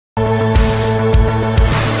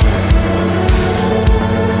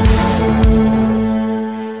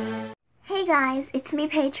it's me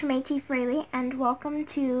Paige from AT Freely, and welcome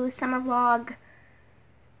to summer vlog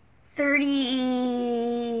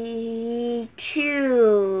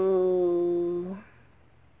 32.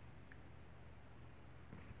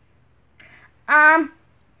 I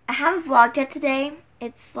haven't vlogged yet today.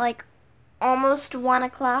 It's like almost 1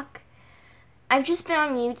 o'clock. I've just been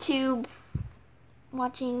on YouTube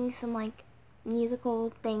watching some like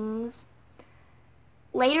musical things.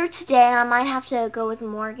 Later today I might have to go with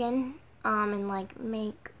Morgan and like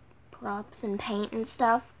make props and paint and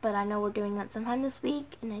stuff, but I know we're doing that sometime this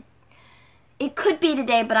week, and it could be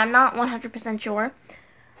today, but I'm not 100% sure.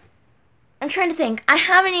 I'm trying to think. I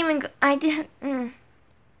haven't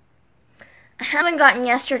gotten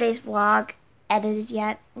yesterday's vlog edited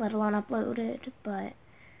yet, let alone uploaded, but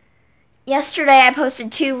yesterday I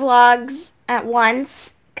posted 2 vlogs at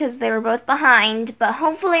once because they were both behind, but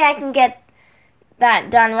hopefully I can get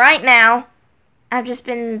that done right now. I've just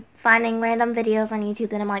been finding random videos on YouTube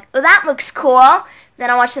that I'm like, oh, that looks cool. Then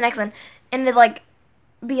I'll watch the next one, and it'd like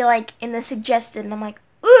be like in the suggested, and I'm like,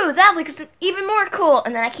 ooh, that looks even more cool,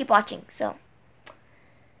 and then I keep watching. So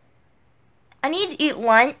I need to eat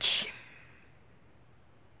lunch.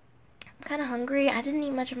 I'm kind of hungry. I didn't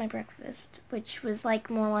eat much of my breakfast, which was like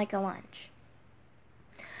more like a lunch.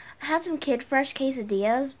 I had some Kid Fresh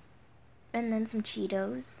quesadillas and then some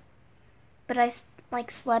Cheetos, but I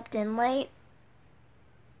like slept in late.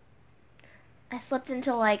 I slept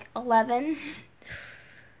until like 11,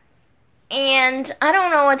 and I don't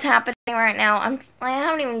know what's happening right now. I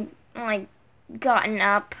haven't even like gotten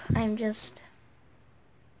up. I'm just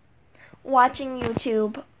watching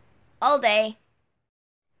YouTube all day.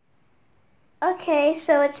 Okay,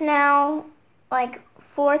 so it's now like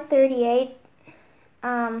 4:38.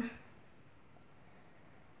 I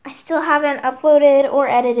still haven't uploaded or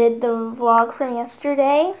edited the vlog from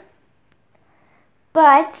yesterday,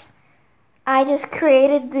 but I just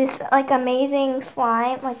created this like amazing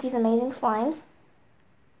slime, like these amazing slimes.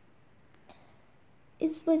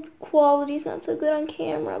 It's like the quality's not so good on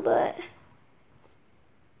camera, but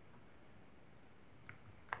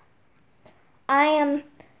I am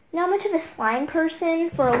not much of a slime person.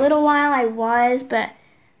 For a little while I was, but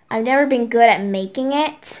I've never been good at making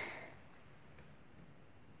it.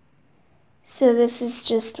 So this is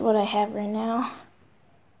just what I have right now.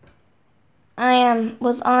 I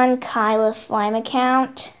was on Kyla's slime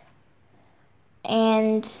account,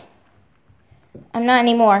 and I'm not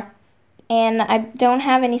anymore. And I don't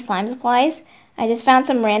have any slime supplies. I just found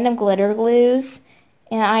some random glitter glues,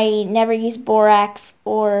 and I never used borax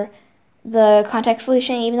or the contact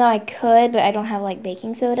solution, even though I could, but I don't have like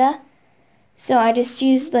baking soda. So I just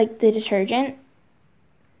used like the detergent,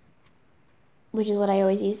 which is what I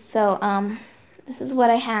always use. So this is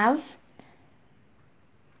what I have.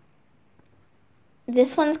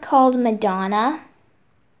 This one's called Madonna.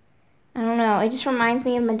 I don't know, it just reminds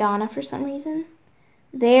me of Madonna for some reason.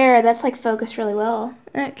 There, that's like focused really well,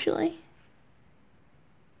 actually.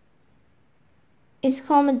 It's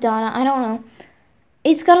called Madonna, I don't know.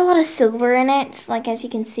 It's got a lot of silver in it, like as you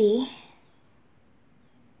can see.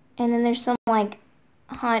 And then there's some like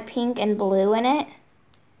hot pink and blue in it.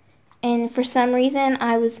 And for some reason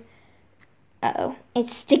uh-oh,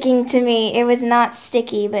 it's sticking to me. It was not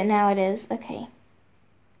sticky, but now it is. Okay.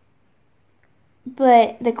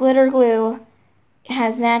 But the glitter glue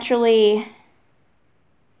has naturally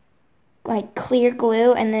like clear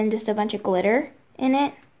glue and then just a bunch of glitter in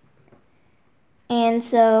it. And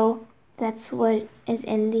so that's what is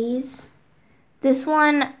in these. This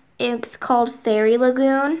one is called Fairy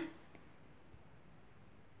Lagoon.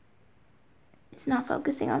 It's not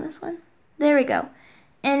focusing on this one. There we go.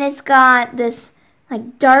 And it's got this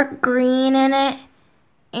like dark green in it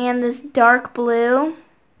and this dark blue.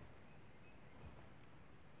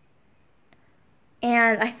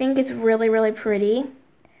 And I think it's really, really pretty.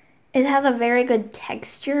 It has a very good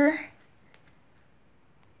texture.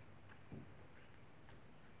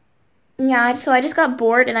 Yeah, so I just got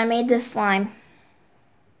bored and I made this slime.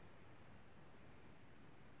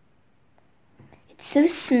 It's so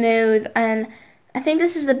smooth, and I think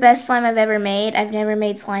this is the best slime I've ever made. I've never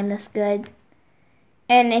made slime this good.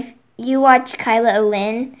 And if you watch Kyla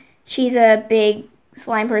O'Lynn, she's a big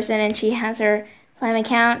slime person and she has her slime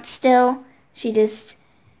account still. She just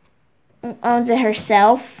owns it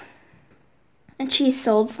herself, and she's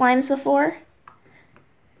sold slimes before.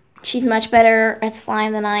 She's much better at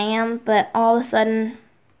slime than I am, but all of a sudden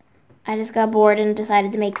I just got bored and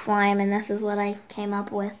decided to make slime, and this is what I came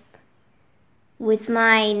up with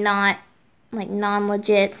my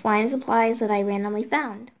non-legit slime supplies that I randomly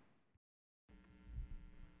found.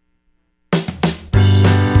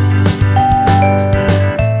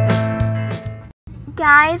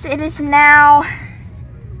 Guys, it is now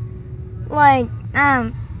like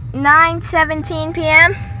 9:17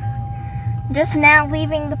 p.m. Just now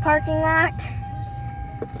leaving the parking lot.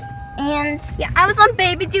 And yeah, I was on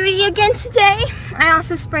baby duty again today. I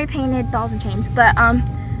also spray painted balls and chains, but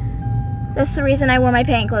that's the reason I wore my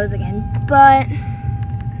paint clothes again. But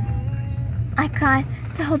I got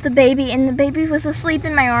to hold the baby, and the baby was asleep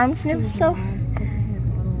in my arms, and it was so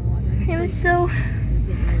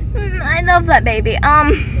I love that baby.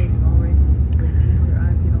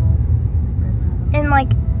 And like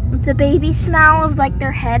the baby smell of like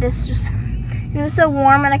their head is just, it was so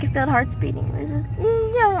warm, and I could feel the hearts beating. It was just,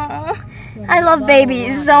 no. I love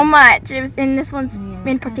babies so much. And this one's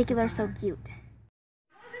in particular so cute.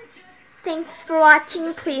 Thanks for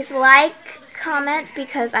watching. Please like, comment,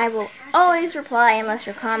 because I will always reply unless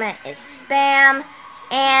your comment is spam.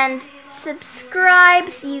 And subscribe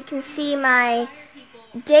so you can see my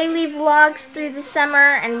daily vlogs through the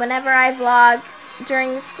summer and whenever I vlog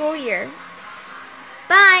during the school year.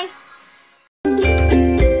 Bye!